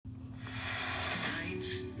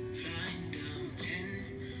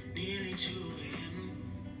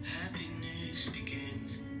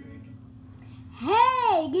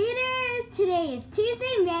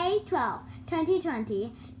2012,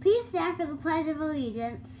 2020. Please stand for the Pledge of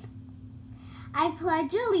Allegiance. I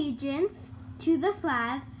pledge allegiance to the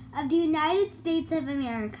flag of the United States of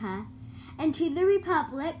America and to the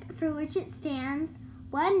republic for which it stands,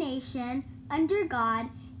 one nation, under God,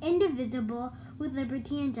 indivisible, with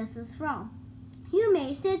liberty and justice for all. You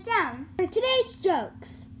may sit down. For today's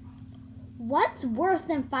jokes, what's worse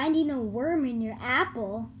than finding a worm in your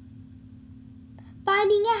apple?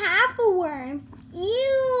 Finding a half a worm.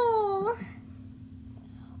 Ew!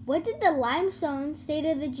 What did the limestone say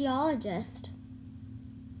to the geologist?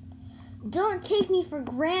 Don't take me for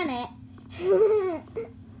granted.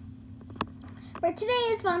 For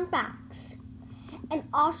today's fun facts, an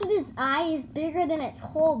ostrich's eye is bigger than its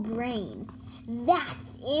whole brain. That's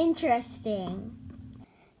interesting.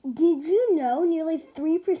 Did you know nearly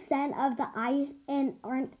 3% of the ice in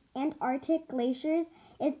Antarctic glaciers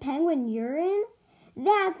is penguin urine?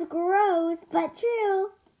 That's gross, but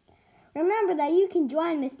true. Remember that you can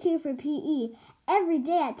join Miss 2 for PE every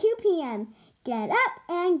day at 2 p.m. Get up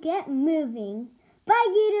and get moving. Bye,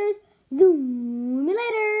 Gators. Zoom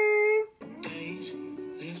later.